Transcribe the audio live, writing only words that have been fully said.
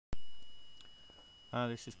Hi,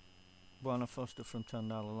 this is Bwana Foster from $10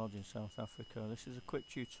 Lodge in South Africa. This is a quick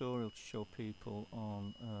tutorial to show people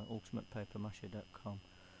on ultimatepapermache.com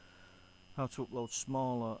how to upload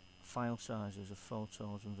smaller file sizes of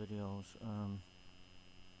photos and videos.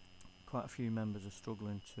 Quite a few members are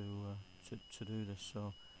struggling to do this,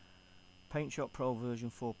 so Shop Pro version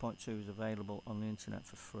 4.2 is available on the internet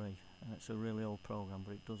for free. It's a really old program,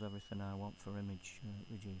 but it does everything I want for image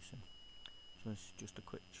reducing. So this is just a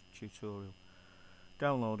quick tutorial.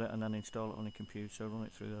 Download it and then install it on your computer, run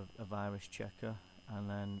it through a virus checker, and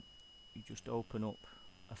then you just open up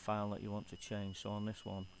a file that you want to change. So on this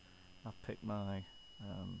one I've picked my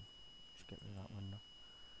just get rid of that window.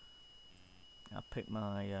 I've picked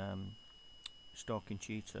my stalking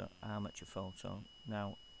cheetah armature photo.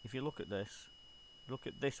 Now if you look at this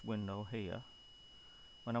window here,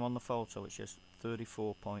 when I'm on the photo it says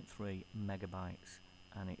 34.3 megabytes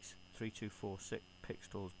and it's 3246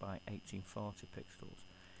 pixels by 1840 pixels.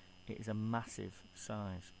 It is a massive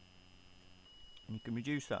size, and you can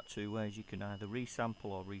reduce that two ways. You can either resample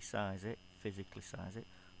or resize it, physically size it,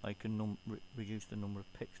 or you can reduce the number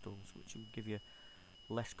of pixels, which will give you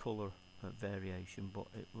less colour variation, but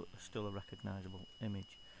it still a recognisable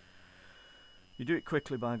image. You do it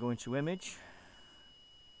quickly by going to image,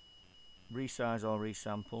 resize or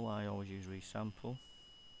resample. I always use resample.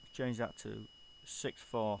 Change that to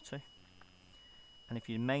 640, and if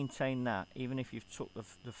you maintain that, even if you've took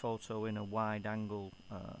the photo in a wide angle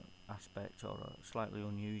aspect or a slightly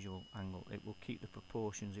unusual angle, it will keep the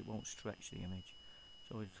proportions, it won't stretch the image.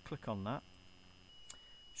 So we just click on that,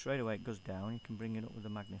 straight away it goes down. You can bring it up with a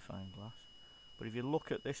magnifying glass, but if you look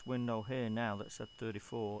at this window here now that said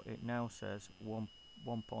 34, it now says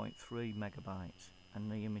 1.3 megabytes and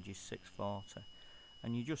the image is 640,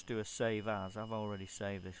 and you just do a save as. I've already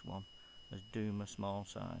saved this one as Doom a small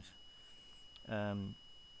size.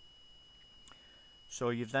 So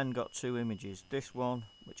you've then got two images. This one,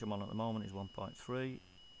 which I'm on at the moment, is 1.3,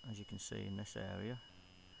 as you can see in this area,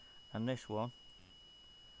 and this one,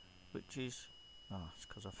 which is it's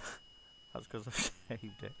because I've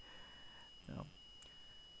saved it. No,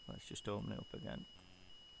 let's just open it up again.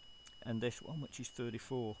 And this one, which is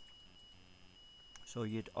 34. So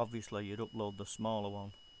you'd upload the smaller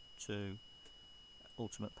one to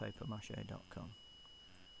ultimatepapermache.com.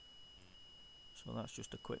 So that's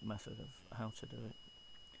just a quick method of how to do it.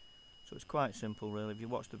 So it's quite simple really. If you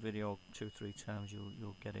watch the video 2-3 times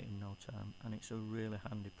you'll get it in no time, and it's a really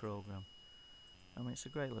handy program. I mean, it's a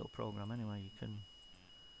great little program anyway.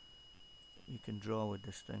 You can draw with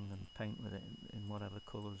this thing and paint with it in whatever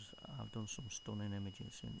colours. I've done some stunning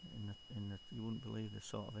images you wouldn't believe the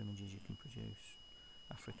sort of images you can produce.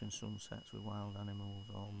 African sunsets with wild animals,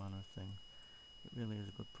 all manner of things. It really is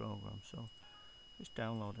a good program. So just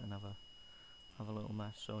download it and have a little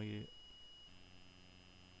mess. So you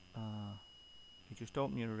just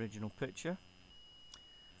open your original picture,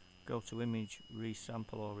 go to image,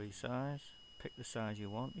 resample or resize, pick the size you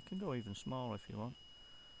want. You can go even smaller if you want,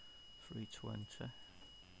 320,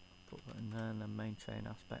 put that in there, and then maintain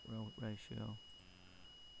aspect ratio,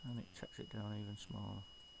 and it takes it down even smaller.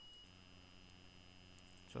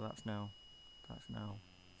 So that's now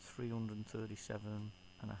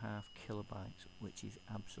 337.5 kilobytes, which is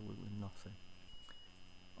absolutely nothing.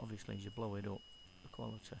 Obviously as you blow it up the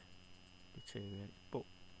quality deteriorates, but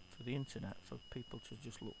for the internet, for people to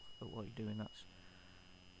just look at what you're doing, that's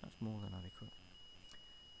more than adequate.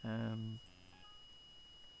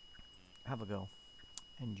 Have a go,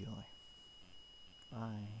 enjoy,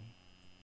 bye.